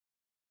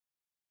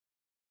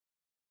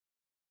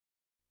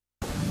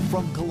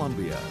from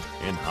Columbia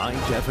in high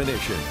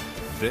definition.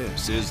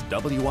 This is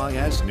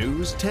WIS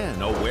News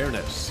 10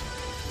 Awareness.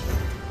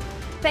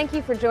 Thank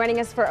you for joining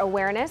us for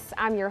Awareness.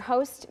 I'm your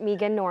host,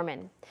 Megan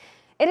Norman.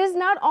 It is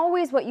not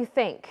always what you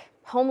think.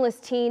 Homeless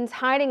teens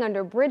hiding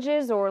under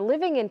bridges or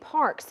living in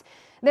parks.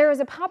 There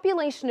is a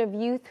population of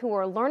youth who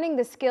are learning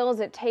the skills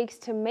it takes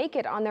to make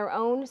it on their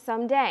own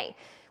someday.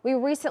 We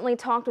recently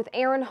talked with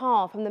Aaron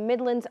Hall from the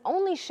Midland's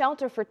only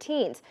shelter for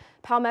teens,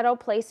 Palmetto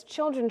Place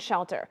Children's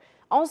Shelter.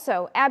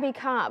 Also, Abby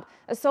Cobb,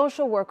 a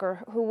social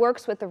worker who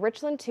works with the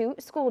Richland II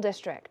School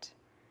District.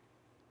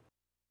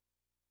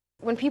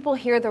 When people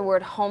hear the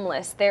word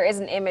homeless, there is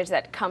an image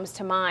that comes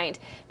to mind,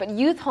 but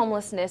youth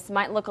homelessness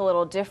might look a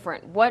little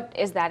different. What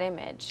is that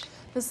image?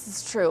 This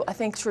is true. I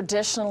think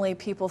traditionally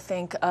people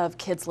think of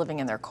kids living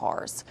in their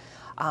cars.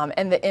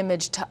 And the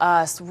image to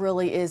us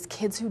really is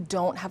kids who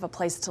don't have a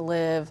place to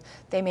live.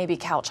 They may be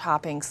couch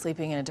hopping,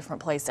 sleeping in a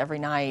different place every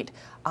night.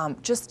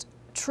 Just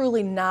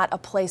truly not a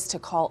place to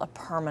call a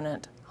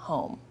permanent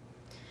home.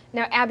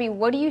 Now, Abby,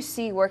 what do you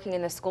see working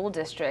in the school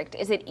district?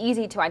 Is it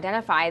easy to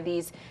identify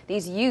these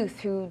youth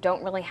who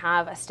don't really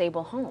have a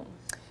stable home?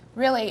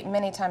 Really,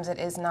 many times it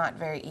is not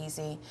very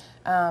easy.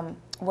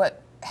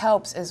 What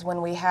helps is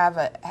when we have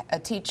a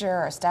teacher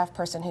or a staff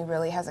person who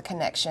really has a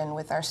connection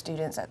with our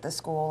students at the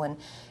school,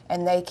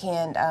 and they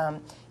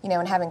can,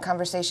 in having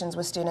conversations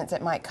with students,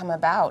 it might come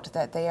about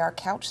that they are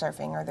couch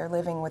surfing, or they're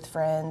living with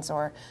friends,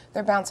 or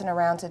they're bouncing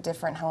around to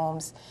different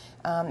homes.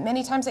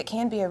 Many times it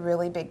can be a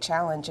really big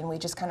challenge, and we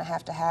just kind of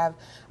have to have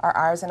our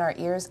eyes and our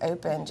ears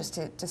open just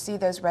to see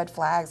those red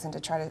flags and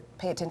to try to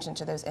pay attention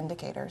to those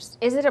indicators.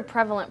 Is it a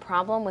prevalent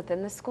problem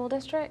within the school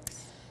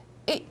districts?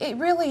 It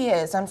really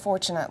is,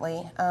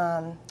 unfortunately.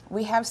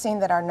 We have seen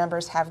that our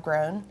numbers have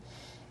grown,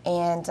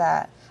 and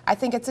I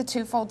think it's a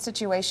twofold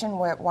situation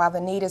where while the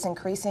need is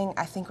increasing,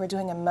 I think we're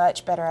doing a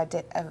much better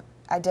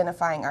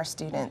identifying our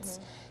students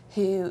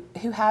who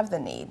have the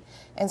need.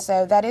 And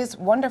so that is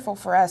wonderful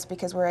for us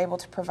because we're able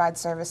to provide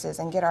services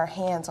and get our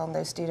hands on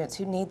those students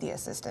who need the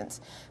assistance.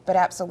 But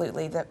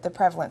absolutely, the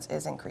prevalence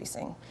is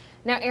increasing.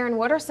 Now, Aaron,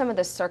 what are some of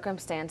the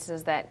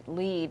circumstances that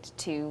lead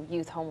to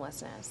youth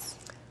homelessness?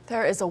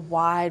 There is a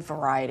wide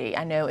variety.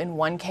 I know in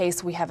one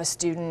case we have a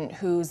student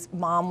whose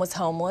mom was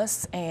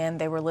homeless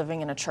and they were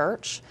living in a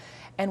church.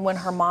 And when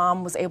her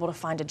mom was able to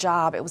find a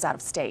job, it was out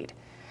of state.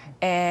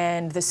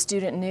 And the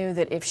student knew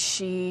that if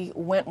she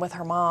went with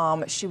her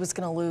mom, she was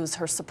going to lose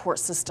her support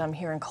system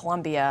here in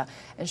Columbia,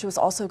 and she was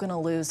also going to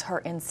lose her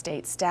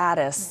in-state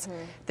status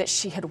that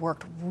she had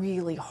worked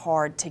really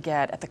hard to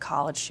get at the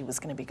college she was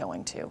going to be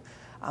going to.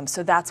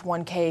 So that's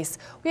one case.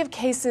 We have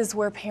cases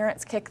where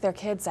parents kick their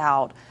kids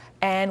out,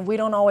 and we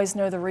don't always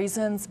know the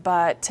reasons,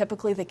 but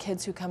typically the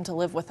kids who come to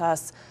live with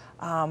us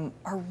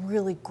are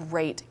really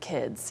great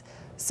kids.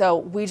 So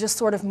we just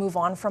sort of move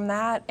on from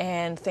that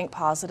and think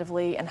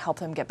positively and help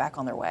them get back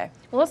on their way.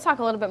 Well, let's talk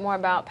a little bit more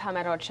about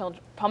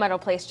Palmetto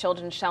Place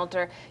Children's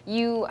Shelter.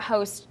 You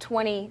host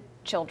 20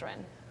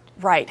 children.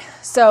 Right.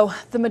 So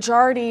the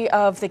majority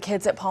of the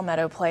kids at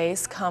Palmetto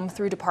Place come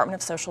through Department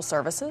of Social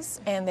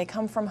Services, and they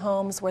come from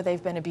homes where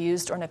they've been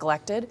abused or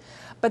neglected.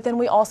 But then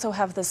we also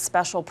have this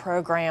special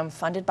program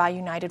funded by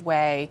United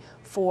Way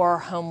for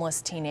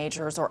homeless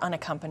teenagers or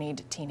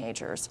unaccompanied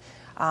teenagers.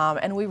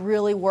 And we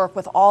really work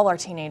with all our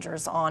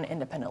teenagers on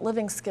independent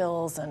living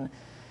skills and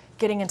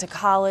getting into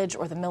college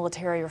or the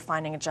military or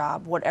finding a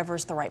job,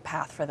 whatever's the right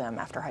path for them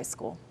after high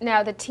school.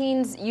 Now, the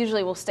teens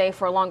usually will stay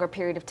for a longer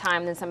period of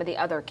time than some of the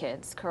other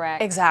kids,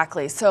 correct?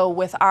 Exactly. So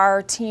with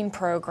our teen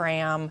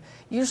program,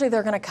 usually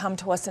they're going to come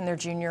to us in their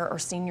junior or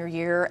senior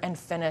year and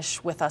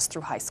finish with us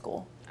through high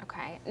school.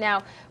 Okay.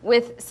 Now,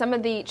 with some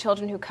of the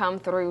children who come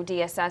through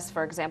DSS,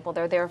 for example,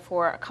 they're there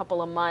for a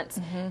couple of months,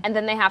 and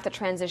then they have to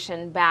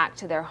transition back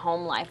to their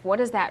home life.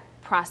 What is that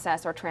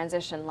process or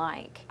transition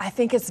like? I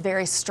think it's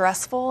very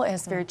stressful and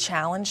it's very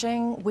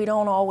challenging. We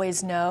don't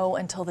always know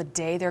until the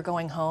day they're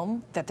going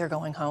home that they're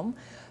going home.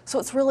 So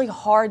it's really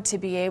hard to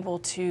be able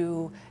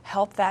to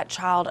help that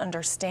child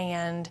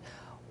understand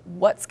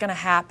what's going to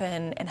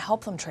happen and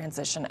help them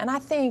transition. And I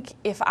think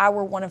if I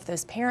were one of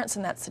those parents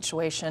in that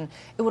situation,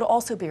 it would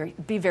also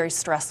be very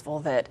stressful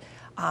that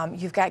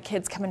you've got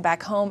kids coming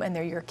back home and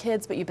they're your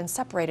kids, but you've been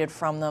separated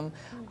from them.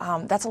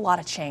 That's a lot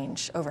of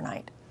change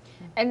overnight.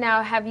 And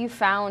now, have you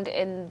found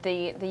in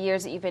the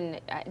years that you've been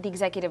the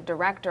executive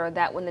director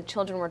that when the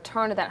children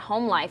return to that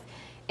home life,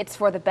 it's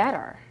for the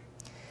better?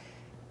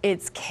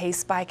 It's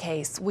case by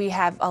case. We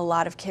have a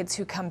lot of kids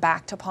who come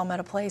back to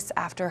Palmetto Place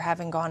after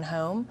having gone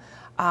home.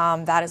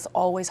 That is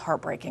always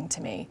heartbreaking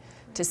to me,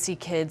 to see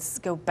kids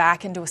go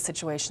back into a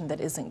situation that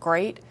isn't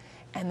great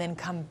and then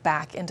come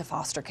back into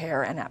foster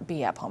care and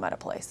be at Palmetto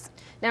Place.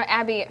 Now,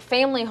 Abby,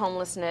 family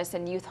homelessness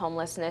and youth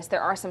homelessness,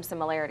 there are some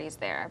similarities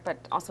there, but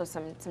also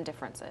some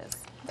differences.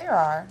 There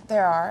are.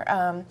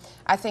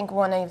 I think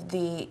one of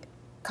the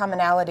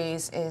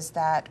commonalities is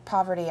that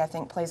poverty, I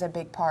think, plays a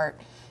big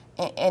part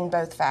in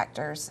both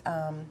factors.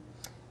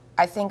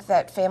 I think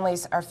that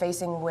families are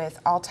facing with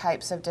all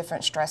types of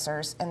different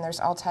stressors, and there's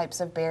all types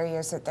of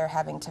barriers that they're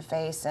having to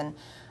face, and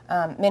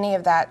many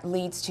of that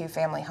leads to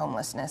family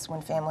homelessness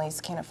when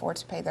families can't afford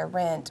to pay their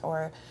rent,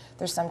 or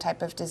there's some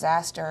type of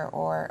disaster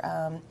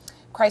or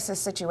crisis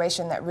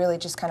situation that really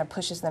just kind of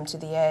pushes them to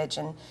the edge,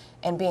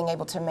 and being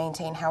able to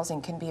maintain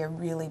housing can be a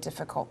really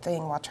difficult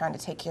thing while trying to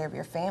take care of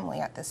your family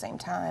at the same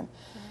time.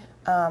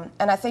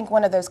 And I think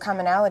one of those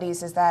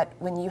commonalities is that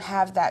when you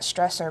have that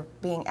stressor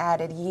being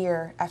added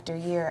year after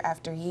year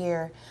after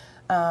year,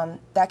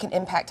 that can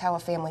impact how a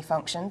family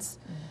functions.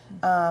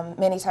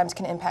 Many times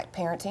can impact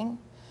parenting.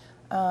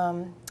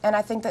 And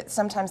I think that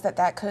sometimes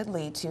that could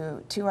lead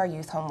to our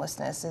youth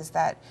homelessness, is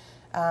that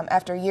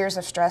after years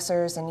of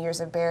stressors and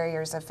years of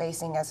barriers of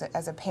facing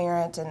as a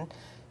parent and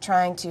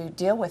trying to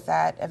deal with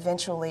that,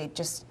 eventually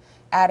just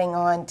adding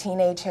on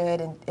teenagehood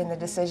and the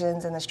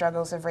decisions and the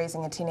struggles of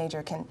raising a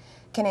teenager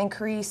can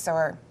increase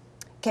or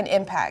can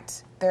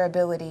impact their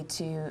ability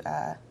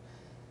to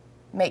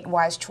make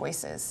wise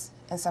choices.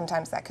 And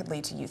sometimes that could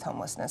lead to youth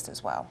homelessness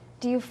as well.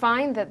 Do you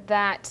find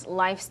that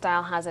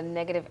lifestyle has a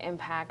negative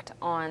impact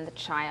on the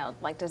child?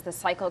 Like, does the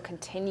cycle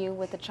continue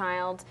with the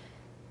child?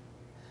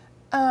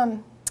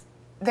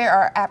 There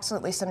are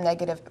absolutely some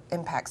negative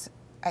impacts.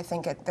 I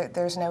think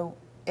there's no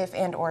if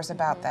and ors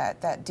about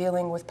that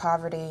dealing with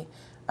poverty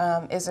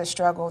is a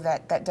struggle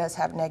that does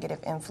have negative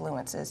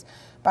influences.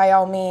 By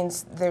all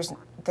means,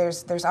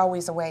 there's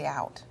always a way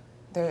out.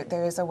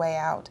 There is a way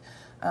out.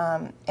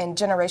 And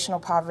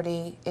generational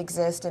poverty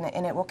exists,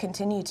 and it will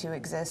continue to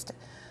exist.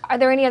 Are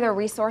there any other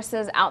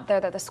resources out there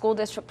that the school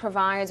district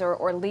provides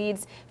or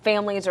leads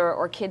families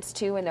or kids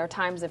to in their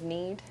times of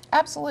need?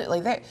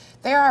 Absolutely.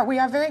 We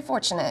are very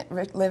fortunate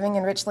living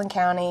in Richland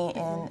County,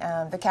 in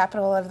the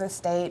capital of the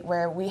state,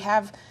 where we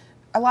have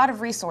a lot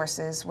of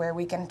resources where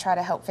we can try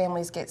to help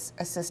families get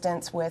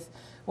assistance with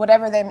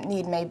whatever their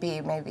need may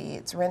be. Maybe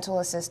it's rental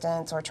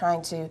assistance or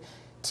trying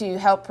to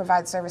help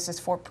provide services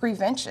for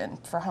prevention,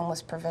 for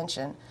homeless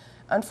prevention.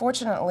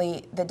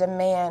 Unfortunately, the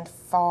demand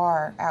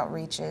far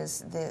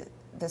outreaches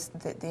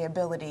the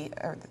ability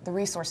or the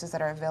resources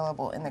that are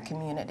available in the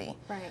community.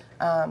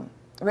 Right.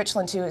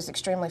 Richland, too, is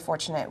extremely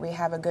fortunate. We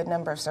have a good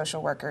number of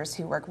social workers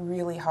who work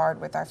really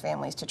hard with our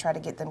families to try to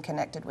get them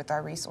connected with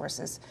our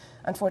resources.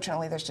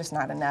 Unfortunately, there's just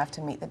not enough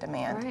to meet the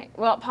demand. Right.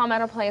 Well,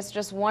 Palmetto Place is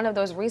just one of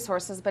those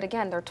resources, but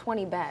again, there are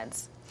 20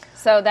 beds.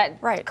 So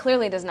that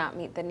clearly does not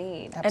meet the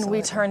need. Absolutely. And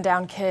we turn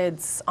down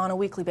kids on a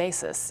weekly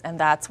basis, and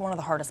that's one of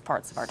the hardest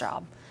parts of our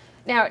job.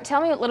 Now, tell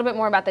me a little bit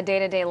more about the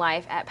day-to-day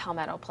life at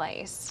Palmetto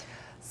Place.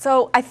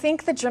 So I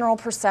think the general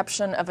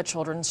perception of a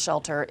children's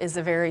shelter is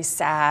a very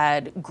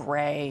sad,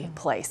 gray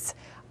place.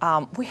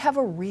 We have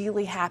a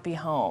really happy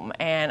home,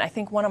 and I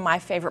think one of my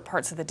favorite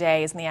parts of the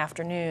day is in the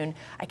afternoon.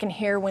 I can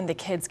hear when the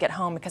kids get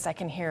home because I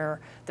can hear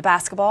the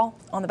basketball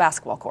on the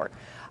basketball court.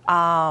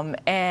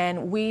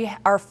 And we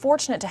are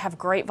fortunate to have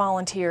great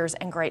volunteers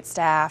and great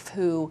staff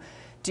who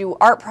do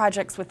art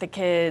projects with the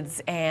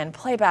kids and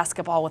play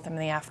basketball with them in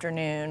the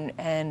afternoon.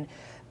 And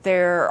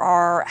there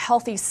are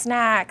healthy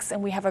snacks,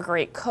 and we have a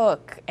great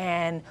cook.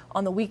 And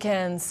on the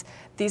weekends,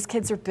 these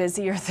kids are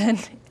busier than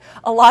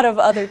a lot of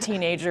other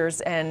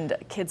teenagers and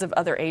kids of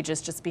other ages,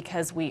 just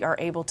because we are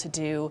able to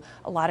do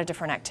a lot of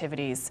different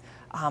activities.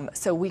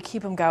 So we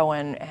keep them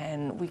going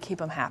and we keep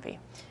them happy.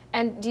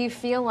 And do you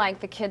feel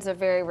like the kids are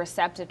very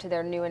receptive to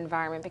their new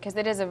environment? Because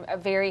it is a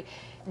very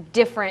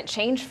different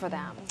change for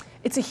them.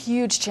 It's a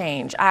huge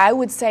change. I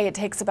would say it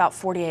takes about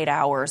 48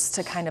 hours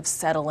to kind of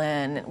settle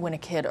in when a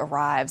kid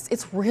arrives.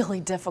 It's really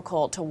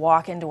difficult to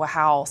walk into a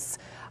house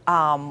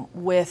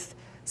with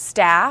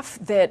staff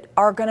that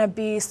are going to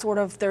be sort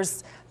of,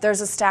 there's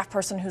a staff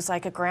person who's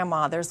like a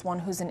grandma, there's one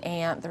who's an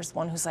aunt, there's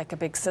one who's like a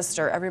big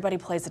sister. Everybody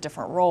plays a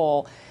different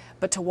role.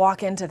 But to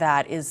walk into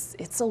that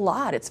it's a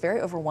lot. It's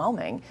very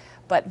overwhelming.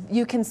 But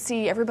you can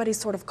see everybody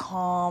sort of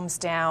calms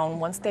down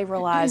once they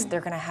realize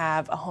they're going to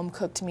have a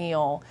home-cooked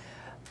meal,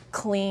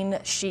 clean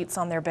sheets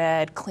on their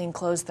bed, clean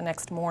clothes the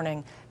next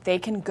morning. They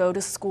can go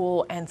to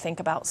school and think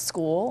about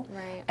school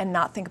and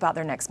not think about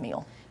their next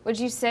meal. Would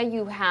you say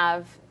you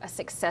have a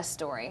success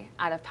story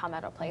out of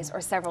Palmetto Place,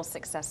 or several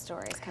success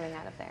stories coming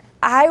out of there?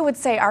 I would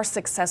say our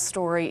success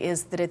story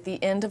is that at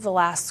the end of the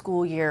last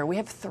school year, we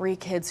have 3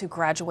 kids who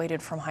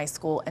graduated from high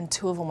school and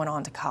 2 of them went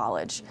on to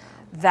college.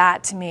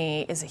 That to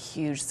me is a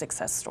huge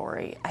success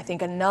story. I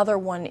think another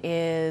one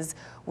is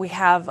we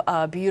have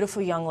a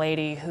beautiful young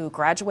lady who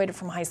graduated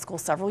from high school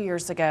several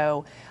years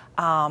ago,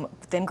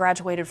 then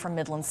graduated from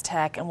Midlands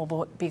Tech and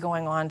will be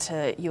going on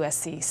to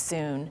USC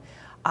soon.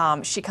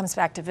 She comes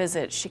back to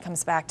visit, she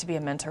comes back to be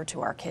a mentor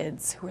to our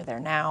kids who are there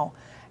now,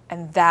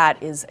 and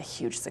that is a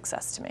huge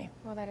success to me.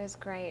 Well, that is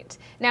great.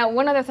 Now,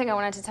 one other thing I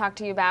wanted to talk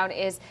to you about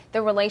is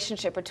the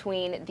relationship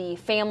between the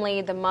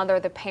family, the mother,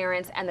 the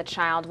parents, and the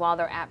child while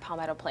they're at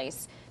Palmetto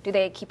Place. do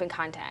they keep in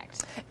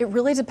contact? It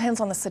really depends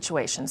on the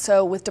situation.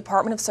 So with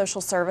Department of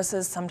Social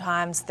Services,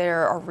 sometimes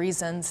there are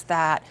reasons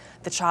that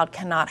the child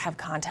cannot have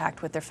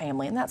contact with their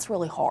family, and that's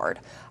really hard.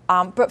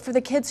 But for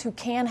the kids who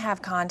can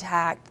have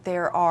contact,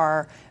 there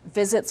are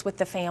visits with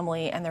the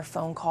family and their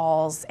phone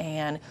calls,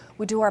 and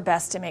we do our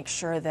best to make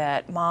sure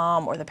that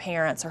mom or the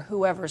parents or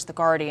whoever's the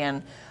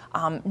guardian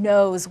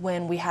knows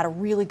when we had a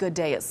really good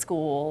day at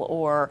school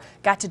or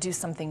got to do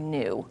something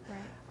new.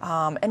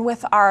 Right. And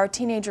with our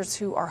teenagers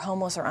who are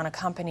homeless or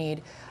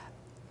unaccompanied,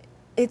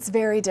 it's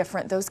very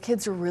different. Those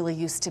kids are really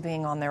used to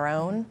being on their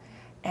own,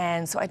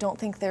 and so I don't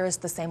think there is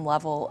the same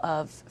level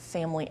of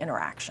family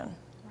interaction.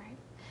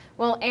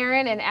 Well,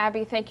 Erin and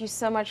Abby, thank you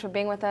so much for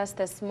being with us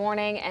this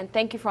morning, and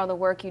thank you for all the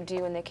work you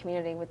do in the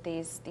community with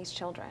these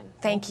children.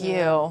 Thank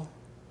you.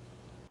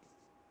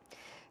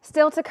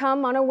 Still to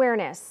come on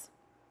Awareness.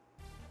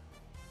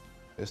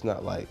 It's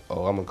not like,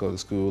 oh, I'm gonna go to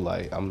school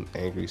like I'm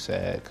angry,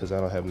 sad, because I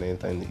don't have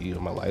anything to eat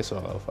or my lights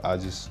are off. I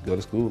just go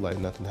to school like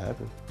nothing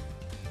happened.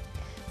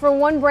 For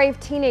one brave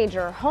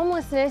teenager,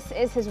 homelessness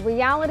is his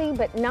reality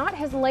but not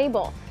his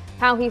label.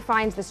 How he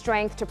finds the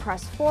strength to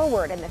press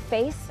forward in the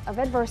face of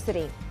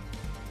adversity.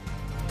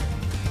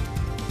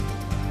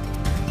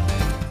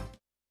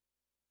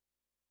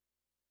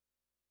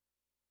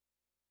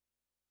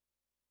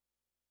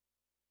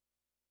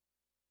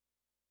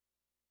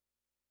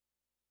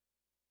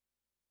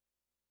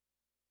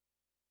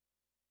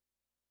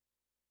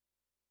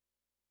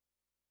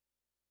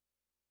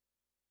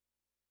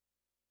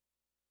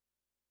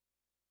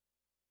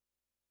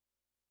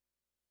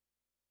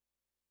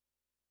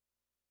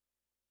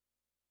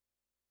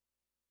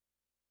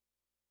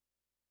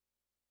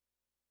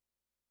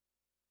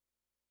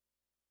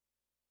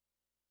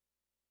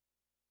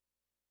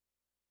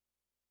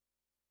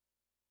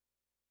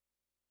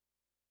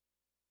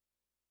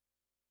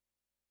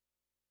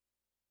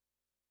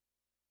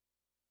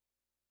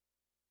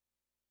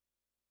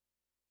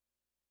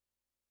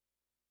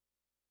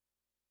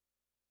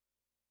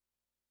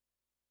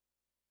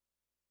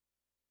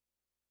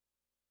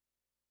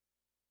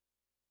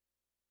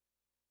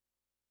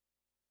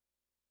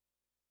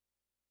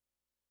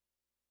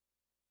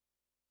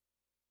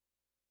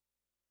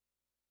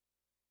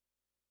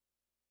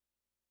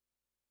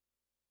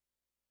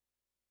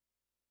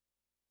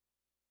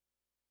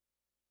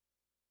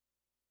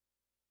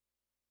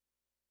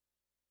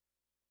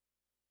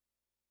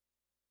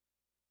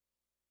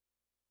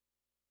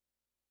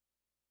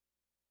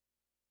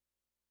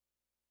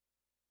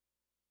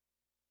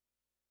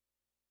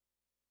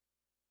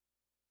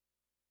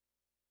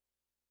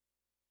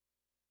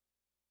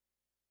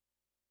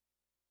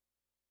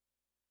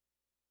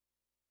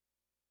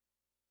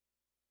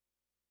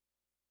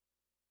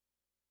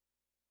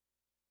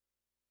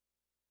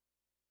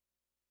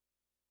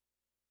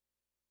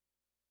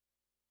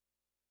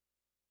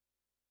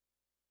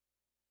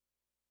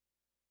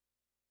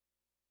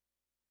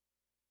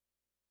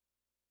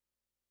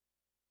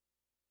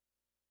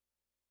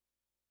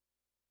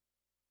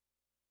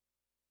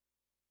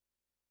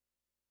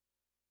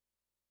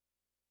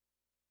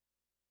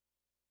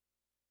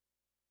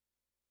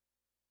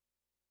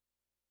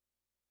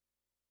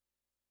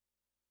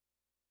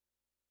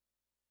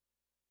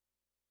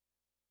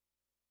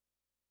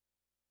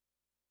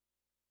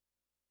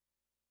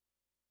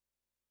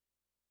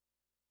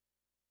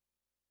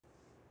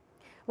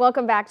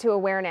 Welcome back to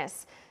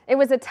Awareness. It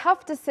was a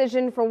tough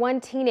decision for one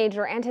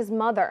teenager and his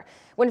mother.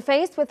 When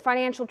faced with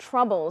financial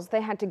troubles,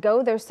 they had to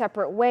go their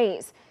separate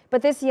ways.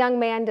 But this young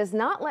man does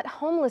not let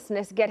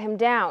homelessness get him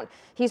down.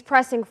 He's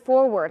pressing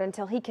forward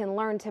until he can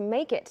learn to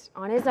make it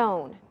on his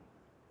own.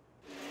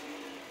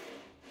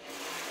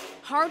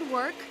 Hard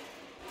work,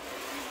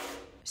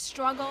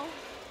 struggle,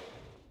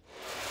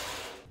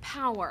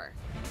 power.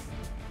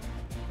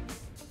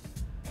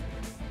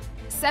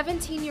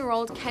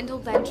 17-year-old Kendall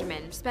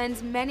Benjamin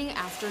spends many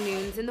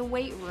afternoons in the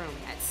weight room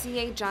at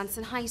C.A.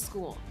 Johnson High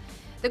School.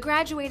 The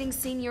graduating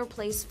senior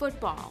plays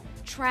football,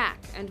 track,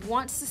 and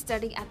wants to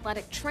study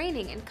athletic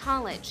training in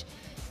college.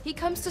 He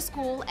comes to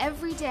school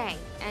every day,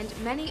 and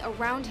many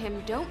around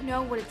him don't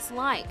know what it's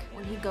like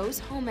when he goes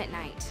home at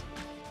night.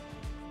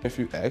 If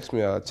you ask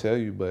me, I'll tell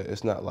you, but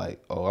it's not like,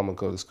 oh, I'm gonna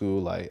go to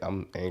school like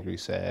I'm angry,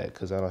 sad,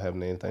 because I don't have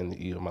anything to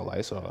eat or my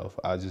lights are off.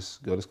 I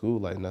just go to school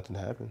like nothing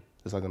happened,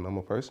 just like a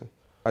normal person.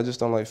 I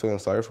just don't like feeling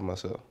sorry for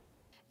myself.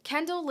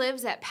 Kendall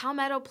lives at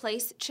Palmetto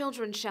Place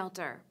Children's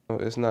Shelter.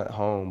 It's not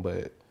home,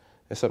 but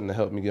it's something to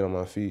help me get on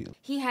my feet.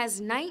 He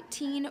has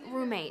 19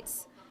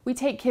 roommates. We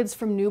take kids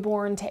from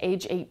newborn to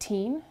age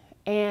 18,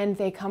 and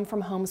they come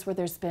from homes where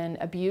there's been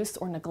abuse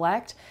or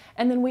neglect.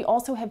 And then we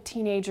also have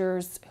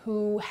teenagers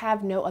who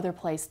have no other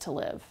place to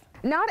live.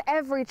 Not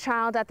every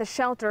child at the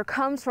shelter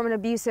comes from an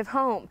abusive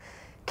home.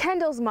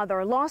 Kendall's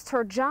mother lost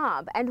her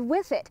job, and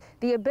with it,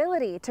 the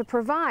ability to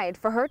provide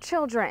for her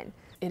children.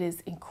 It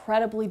is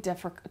incredibly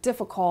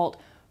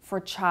difficult for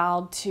a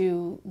child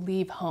to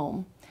leave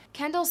home.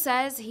 Kendall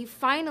says he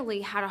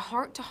finally had a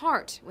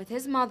heart-to-heart with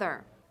his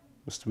mother.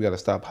 We gotta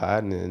stop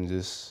hiding it and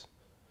just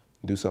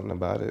do something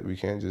about it. We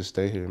can't just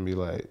stay here and be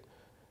like,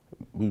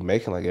 we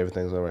making like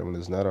everything's all right when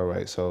it's not all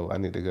right. So I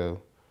need to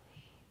go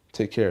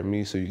take care of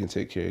me so you can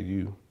take care of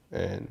you.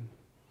 And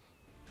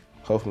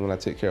hopefully when I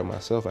take care of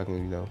myself, I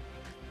can,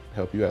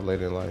 help you out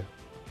later in life.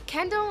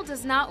 Kendall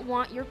does not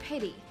want your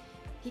pity.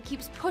 He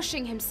keeps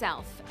pushing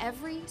himself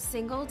every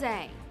single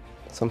day.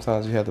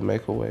 Sometimes you have to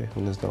make a way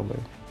when there's no way.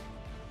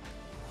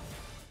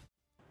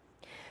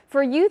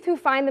 For youth who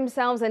find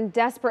themselves in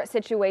desperate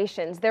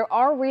situations, there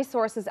are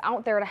resources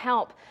out there to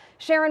help.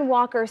 Sharon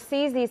Walker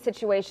sees these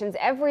situations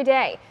every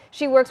day.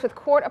 She works with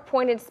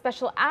court-appointed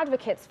special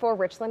advocates for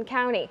Richland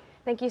County.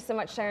 Thank you so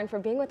much, Sharon, for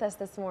being with us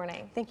this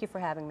morning. Thank you for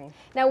having me.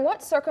 Now,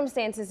 what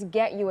circumstances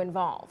get you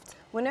involved?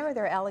 Whenever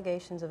there are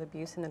allegations of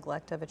abuse and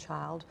neglect of a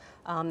child,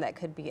 that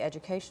could be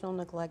educational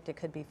neglect, it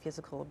could be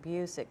physical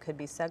abuse, it could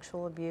be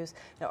sexual abuse,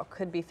 or it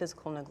could be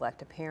physical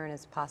neglect. A parent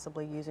is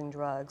possibly using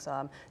drugs,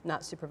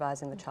 not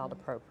supervising the child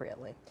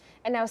appropriately.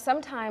 And now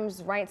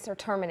sometimes rights are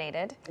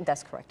terminated.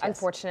 That's correct, yes.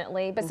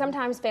 Unfortunately, but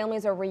sometimes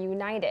families are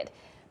reunited.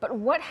 But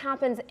what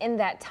happens in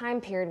that time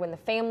period when the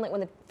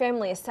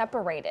family is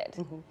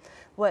separated?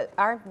 What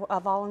our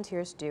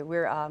volunteers do,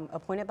 we're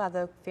appointed by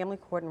the family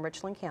court in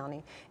Richland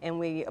County, and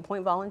we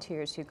appoint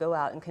volunteers who go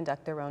out and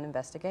conduct their own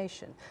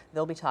investigation.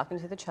 They'll be talking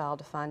to the child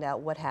to find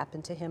out what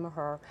happened to him or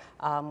her,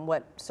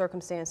 what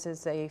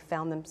circumstances they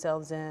found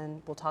themselves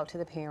in. We'll talk to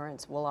the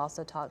parents. We'll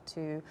also talk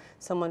to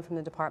someone from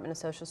the Department of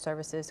Social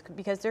Services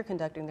because they're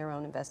conducting their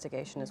own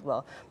investigation as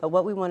well. But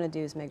what we want to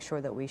do is make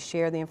sure that we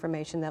share the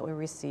information that we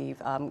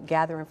receive,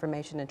 gather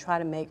information, and try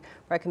to make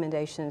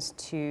recommendations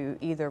to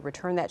either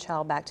return that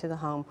child back to the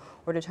home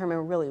or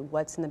determine really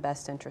what's in the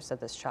best interest of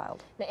this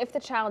child. Now, if the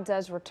child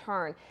does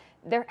return,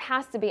 there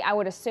has to be, I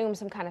would assume,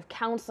 some kind of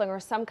counseling or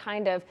some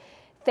kind of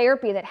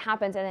therapy that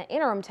happens in the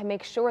interim to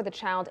make sure the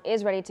child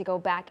is ready to go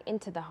back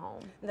into the home.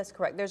 That's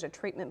correct. There's a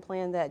treatment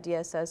plan that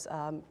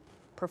DSS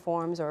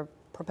performs or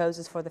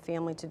proposes for the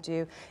family to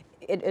do.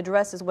 It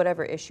addresses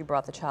whatever issue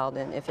brought the child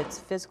in. If it's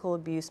physical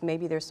abuse,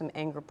 maybe there's some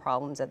anger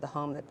problems at the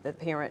home that the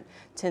parent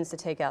tends to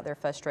take out their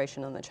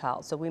frustration on the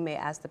child. So we may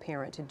ask the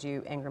parent to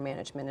do anger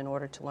management in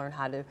order to learn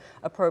how to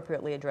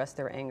appropriately address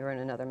their anger in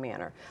another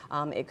manner.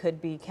 It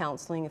could be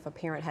counseling if a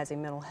parent has a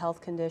mental health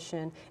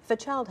condition. If a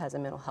child has a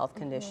mental health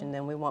condition,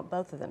 then we want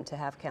both of them to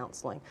have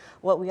counseling.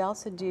 What we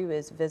also do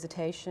is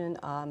visitation.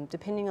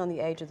 Depending on the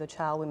age of the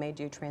child, we may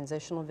do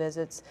transitional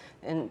visits,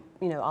 and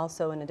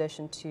also in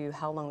addition to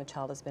how long the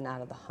child has been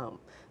out of the home,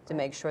 to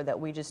make sure that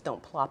we just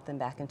don't plop them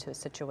back into a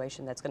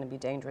situation that's going to be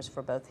dangerous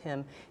for both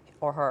him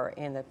or her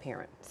and the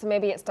parent. So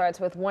maybe it starts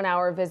with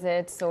 1-hour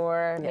visits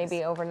or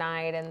maybe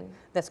overnight, and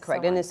that's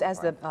correct, and it's as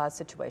the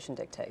situation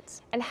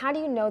dictates. And how do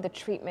you know the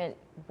treatment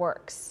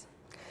works?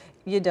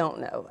 You don't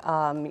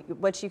know.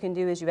 What you can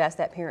do is you ask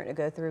that parent to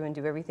go through and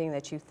do everything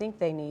that you think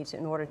they need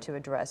in order to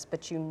address,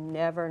 but you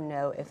never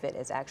know if it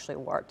has actually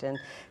worked. And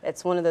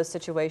it's one of those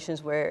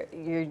situations where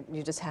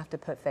you just have to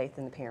put faith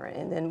in the parent.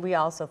 And then we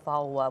also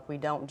follow up. We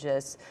don't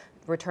just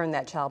return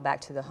that child back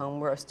to the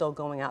home. We're still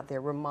going out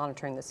there. We're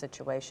monitoring the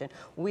situation.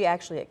 We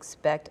actually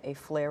expect a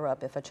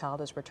flare-up if a child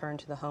is returned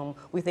to the home.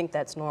 We think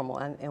that's normal,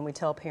 and we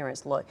tell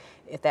parents, look,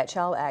 if that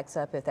child acts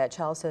up, if that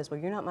child says, well,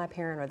 you're not my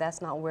parent, or that's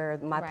not where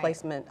my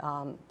placement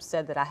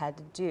said that I had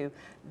to do,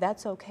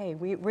 that's okay.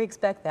 We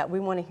expect that. We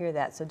want to hear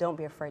that, so don't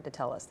be afraid to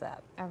tell us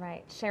that. All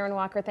right. Sharon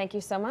Walker, thank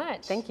you so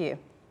much. Thank you.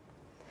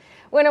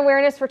 When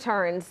awareness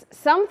returns,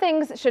 some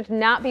things should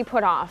not be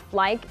put off,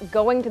 like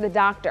going to the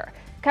doctor.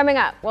 Coming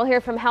up, we'll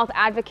hear from health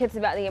advocates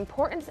about the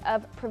importance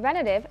of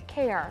preventative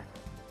care.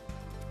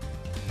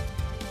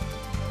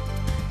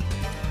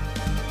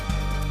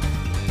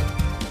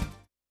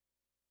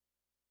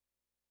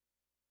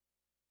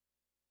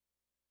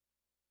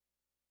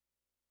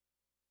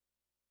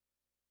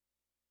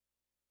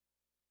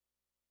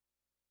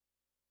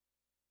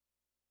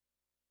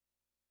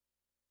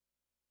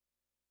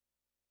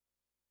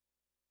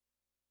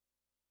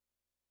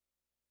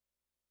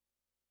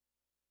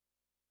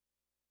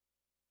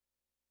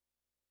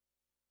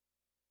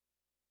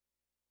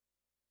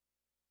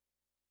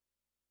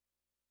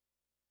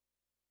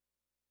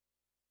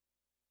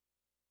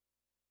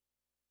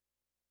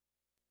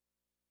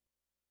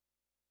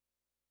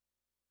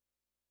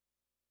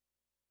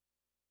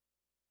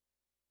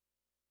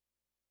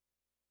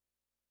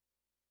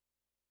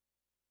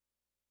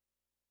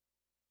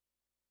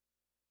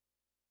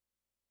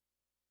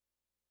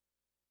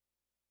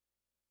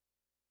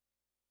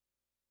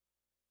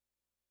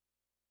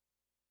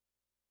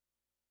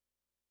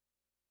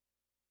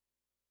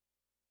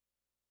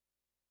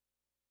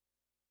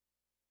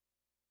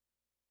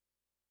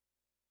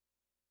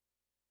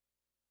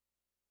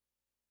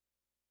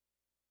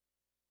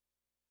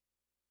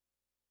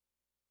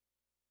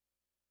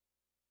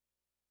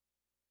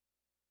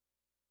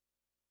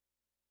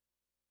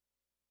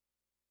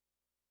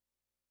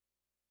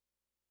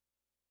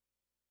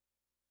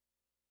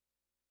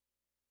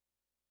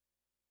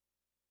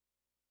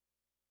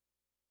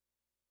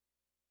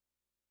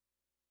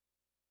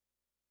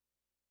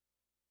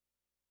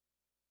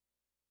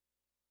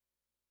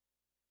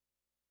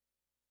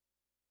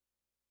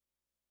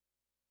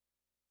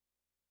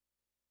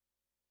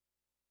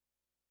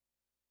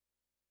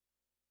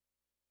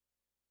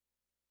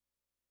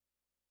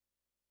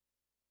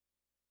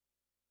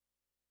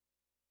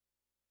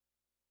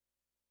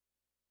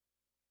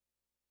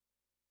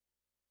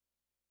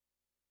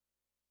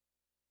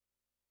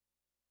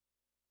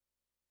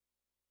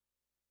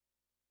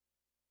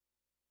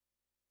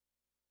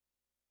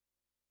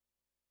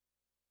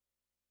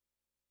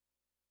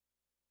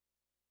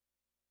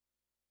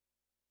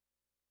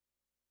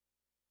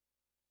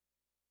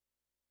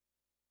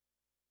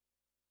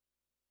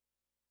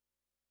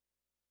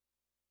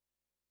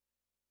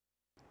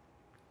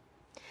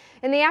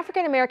 In the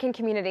African American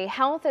community,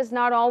 health is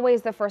not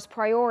always the first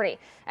priority,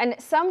 and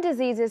some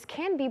diseases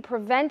can be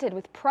prevented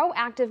with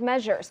proactive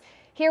measures.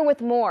 Here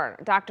with more,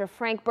 Dr.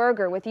 Frank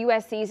Berger with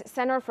USC's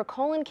Center for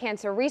Colon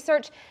Cancer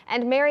Research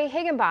and Mary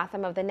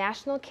Higginbotham of the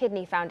National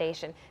Kidney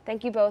Foundation.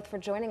 Thank you both for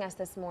joining us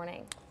this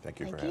morning.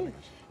 Thank you for having us.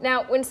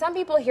 Now, when some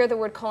people hear the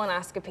word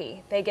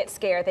colonoscopy, they get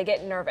scared, they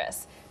get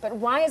nervous. But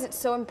why is it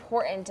so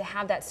important to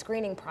have that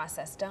screening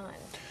process done?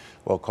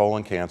 Well,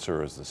 colon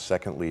cancer is the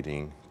second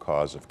leading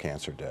cause of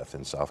cancer death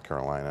in South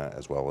Carolina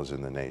as well as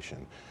in the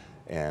nation.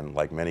 And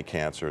like many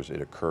cancers,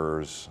 it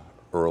occurs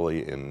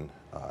early in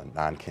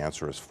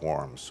non-cancerous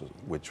forms,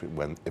 which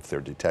if they're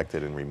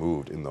detected and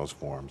removed in those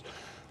forms,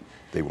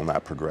 they will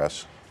not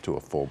progress to a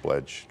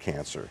full-fledged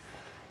cancer.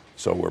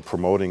 So we're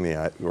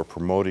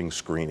promoting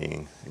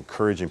screening,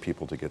 encouraging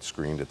people to get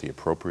screened at the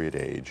appropriate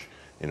age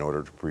in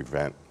order to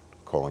prevent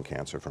colon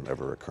cancer from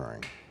ever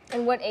occurring.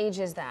 And what age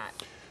is that?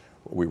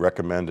 We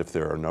recommend if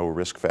there are no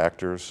risk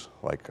factors,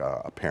 like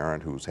a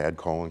parent who's had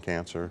colon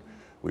cancer,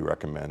 we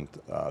recommend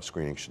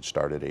screening should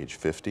start at age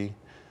 50.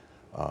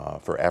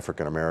 For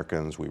African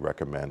Americans, we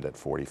recommend at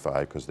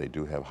 45 because they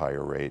do have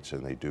higher rates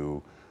and they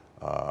do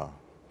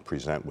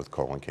present with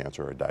colon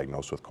cancer or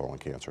diagnosed with colon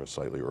cancer at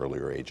slightly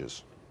earlier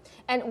ages.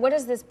 And what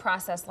is this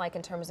process like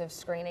in terms of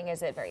screening?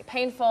 Is it very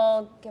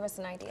painful? Give us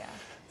an idea.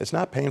 It's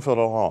not painful at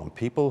all.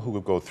 People who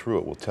go through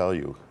it will tell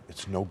you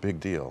it's no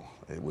big deal.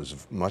 It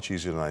was much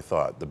easier than I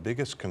thought. The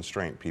biggest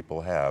constraint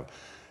people have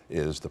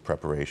is the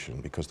preparation,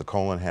 because the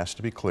colon has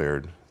to be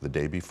cleared the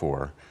day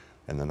before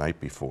and the night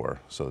before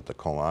so that the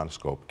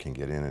colonoscope can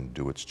get in and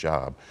do its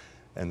job,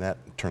 and that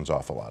turns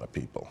off a lot of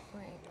people.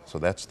 Right. So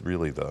that's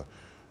really the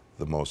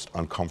most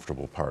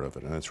uncomfortable part of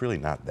it, and it's really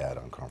not that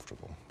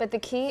uncomfortable. But the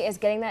key is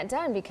getting that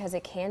done because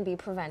it can be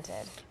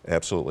prevented.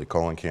 Absolutely.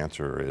 Colon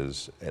cancer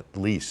is at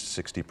least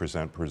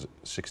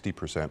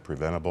 60%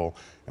 preventable,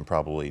 and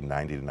probably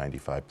 90 to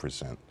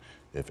 95%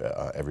 if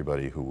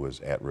everybody who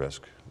was at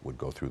risk would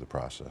go through the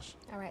process.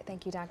 All right,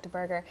 thank you, Dr.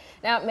 Berger.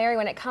 Now, Mary,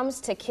 when it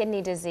comes to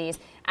kidney disease,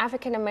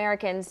 African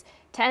Americans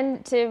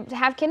tend to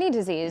have kidney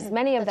disease.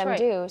 Many of them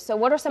do. So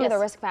what are some of the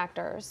risk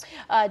factors?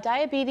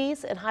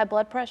 Diabetes and high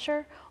blood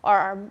pressure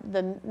are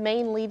the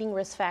main leading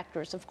risk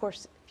factors. Of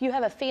course, if you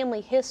have a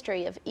family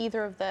history of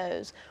either of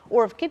those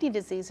or of kidney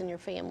disease in your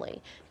family,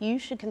 you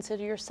should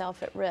consider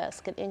yourself at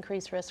risk, an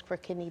increased risk for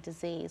kidney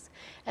disease.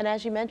 And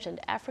as you mentioned,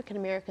 African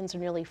Americans are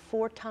nearly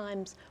 4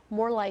 times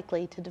more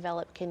likely to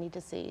develop kidney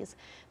disease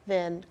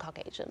than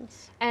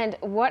Caucasians. And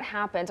what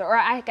happens, or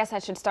I guess I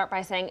should start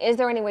by saying, is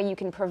there any way you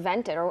can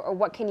prevent it, or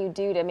what can you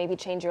do to maybe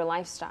change your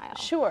lifestyle?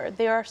 Sure,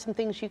 there are some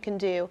things you can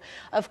do.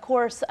 Of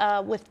course,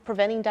 with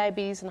preventing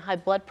diabetes and high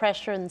blood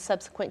pressure and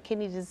subsequent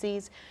kidney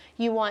disease,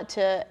 you want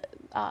to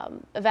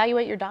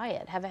evaluate your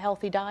diet, have a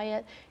healthy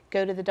diet,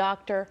 go to the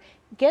doctor,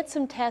 get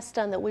some tests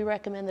done that we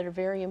recommend that are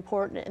very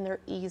important and they're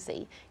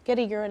easy. Get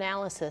a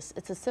urinalysis.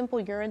 It's a simple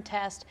urine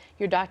test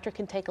your doctor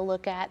can take a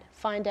look at,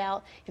 find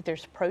out if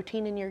there's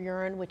protein in your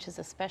urine, which is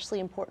especially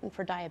important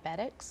for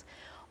diabetics.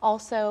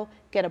 Also,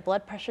 get a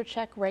blood pressure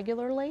check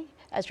regularly,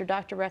 as your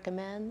doctor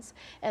recommends,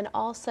 and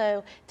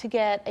also to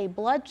get a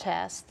blood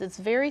test that's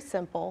very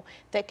simple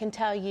that can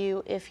tell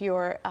you if you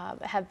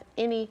have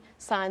any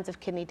signs of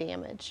kidney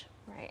damage.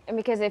 Right, and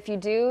because if you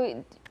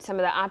do, some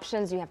of the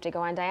options, you have to go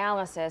on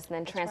dialysis, and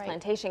then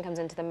transplantation comes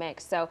into the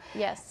mix. So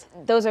yes,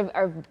 those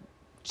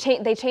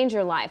they change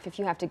your life if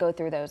you have to go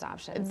through those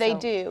options. They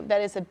do. That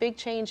is a big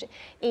change.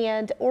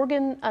 And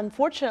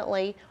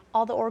unfortunately,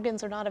 all the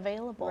organs are not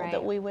available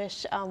that we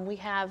wish. We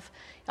have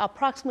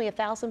approximately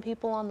 1,000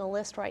 people on the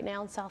list right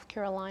now in South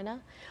Carolina.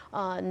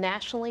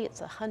 Nationally, it's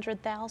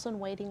 100,000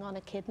 waiting on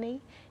a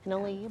kidney, and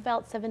only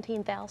about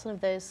 17,000 of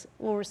those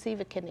will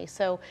receive a kidney.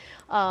 So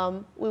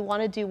we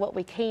want to do what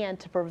we can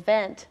to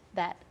prevent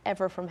that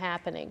ever from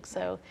happening.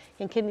 So,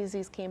 and kidney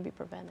disease can be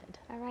prevented.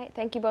 All right.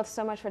 Thank you both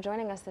so much for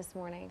joining us this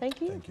morning. Thank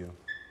you. Thank you.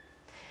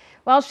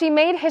 Well, she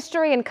made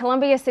history in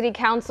Columbia City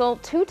Council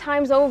 2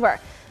 times over.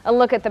 A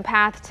look at the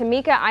path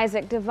Tamika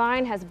Isaac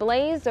Devine has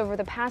blazed over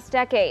the past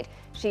decade.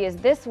 She is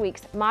this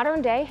week's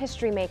Modern Day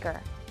History Maker.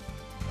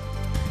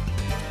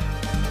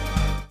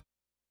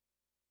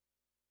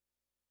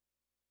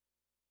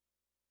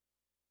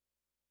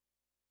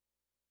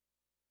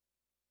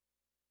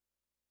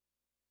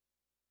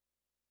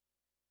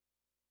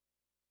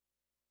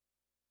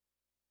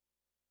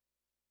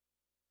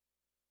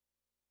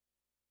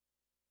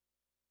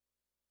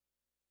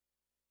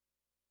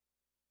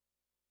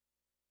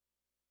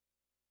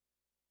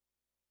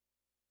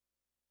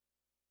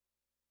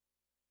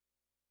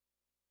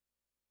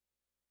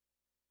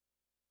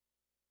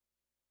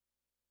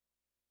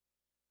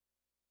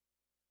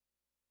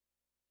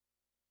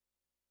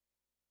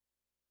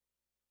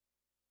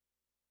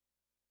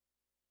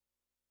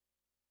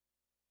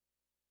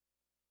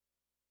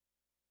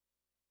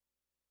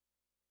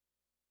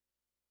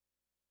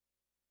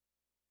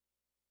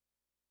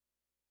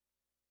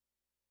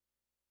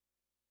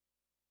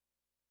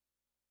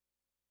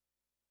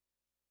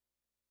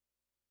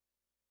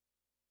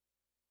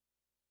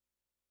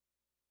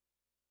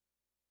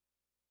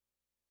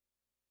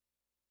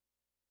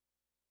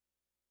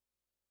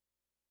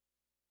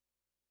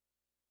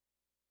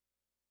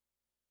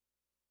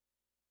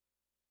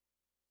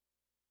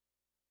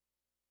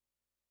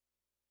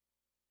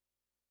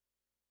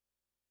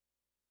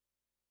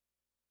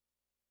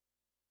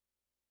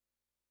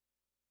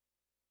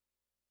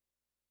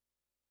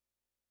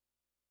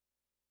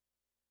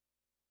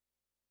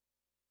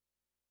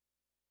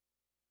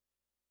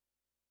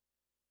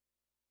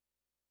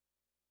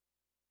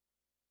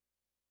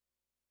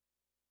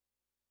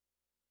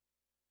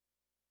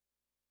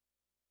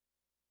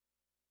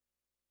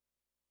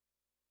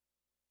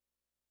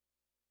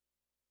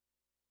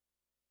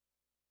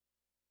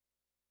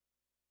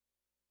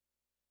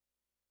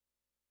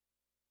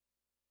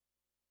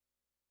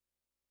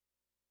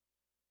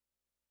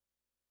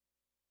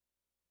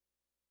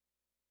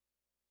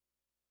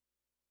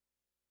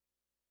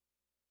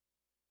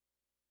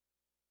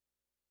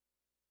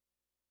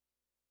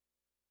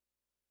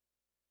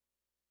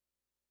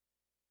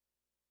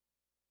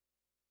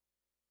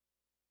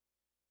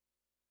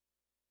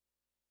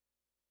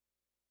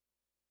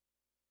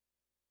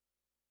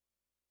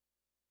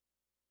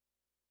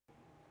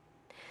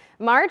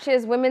 March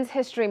is Women's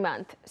History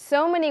Month.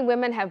 So many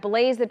women have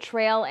blazed the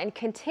trail and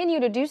continue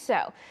to do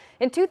so.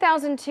 In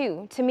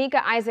 2002,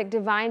 Tamika Isaac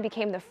Devine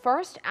became the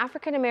first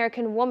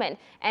African-American woman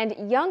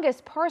and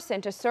youngest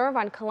person to serve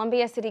on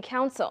Columbia City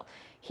Council.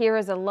 Here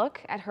is a look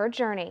at her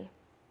journey.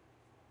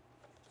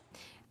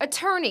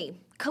 Attorney,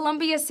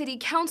 Columbia City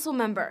Council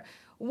member,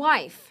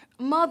 wife,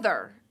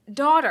 mother,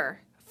 daughter,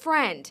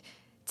 friend,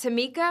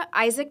 Tamika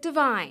Isaac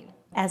Devine.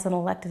 As an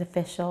elected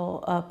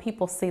official,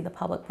 people see the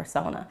public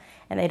persona,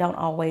 and they don't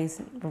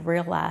always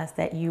realize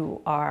that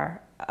you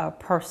are a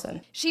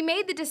person. She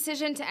made the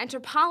decision to enter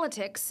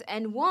politics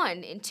and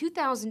won in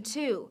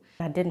 2002.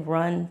 I didn't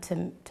run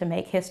to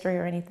make history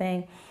or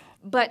anything.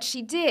 But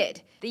she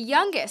did, the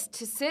youngest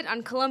to sit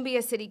on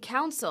Columbia City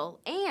Council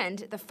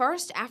and the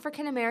first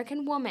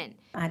African-American woman.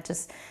 I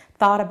just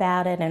thought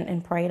about it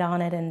and prayed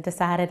on it and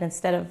decided,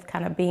 instead of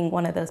kind of being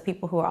one of those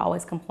people who are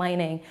always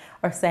complaining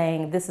or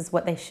saying this is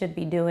what they should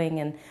be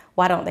doing and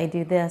why don't they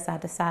do this, I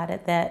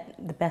decided that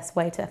the best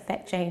way to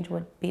affect change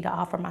would be to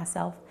offer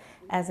myself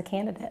as a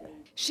candidate.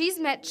 She's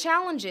met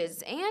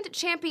challenges and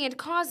championed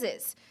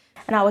causes.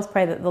 And I always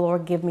pray that the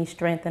Lord give me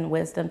strength and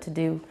wisdom to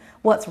do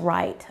what's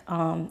right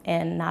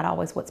and not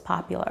always what's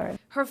popular.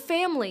 Her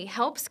family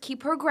helps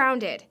keep her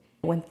grounded.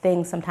 When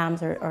things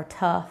sometimes are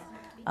tough,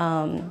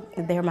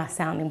 they're my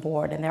sounding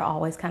board, and they're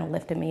always kind of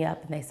lifting me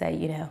up, and they say,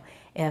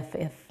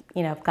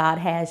 if God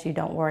has you,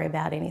 don't worry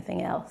about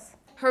anything else.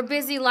 Her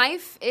busy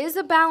life is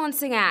a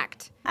balancing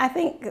act. I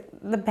think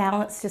the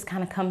balance just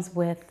kind of comes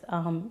with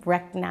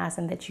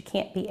recognizing that you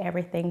can't be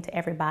everything to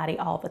everybody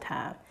all the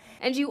time.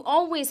 And you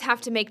always have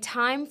to make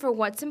time for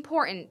what's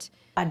important.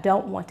 I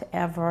don't want to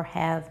ever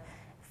have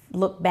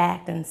looked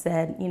back and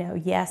said,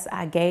 yes,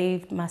 I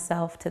gave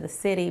myself to the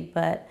city,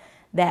 but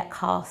that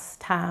costs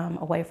time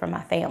away from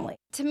my family.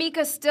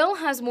 Tamika still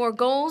has more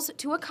goals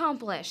to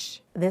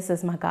accomplish. This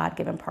is my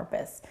God-given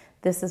purpose.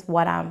 This is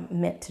what I'm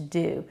meant to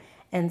do.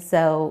 And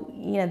so,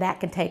 that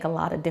can take a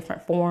lot of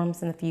different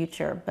forms in the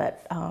future,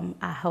 but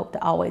I hope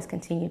to always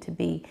continue to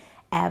be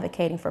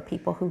advocating for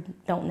people who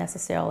don't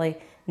necessarily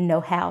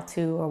know how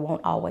to or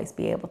won't always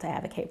be able to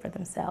advocate for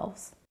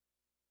themselves.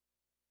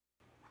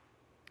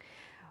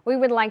 We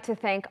would like to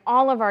thank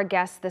all of our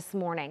guests this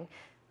morning.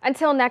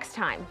 Until next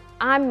time,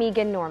 I'm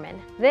Megan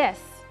Norman. This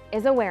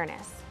is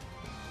Awareness.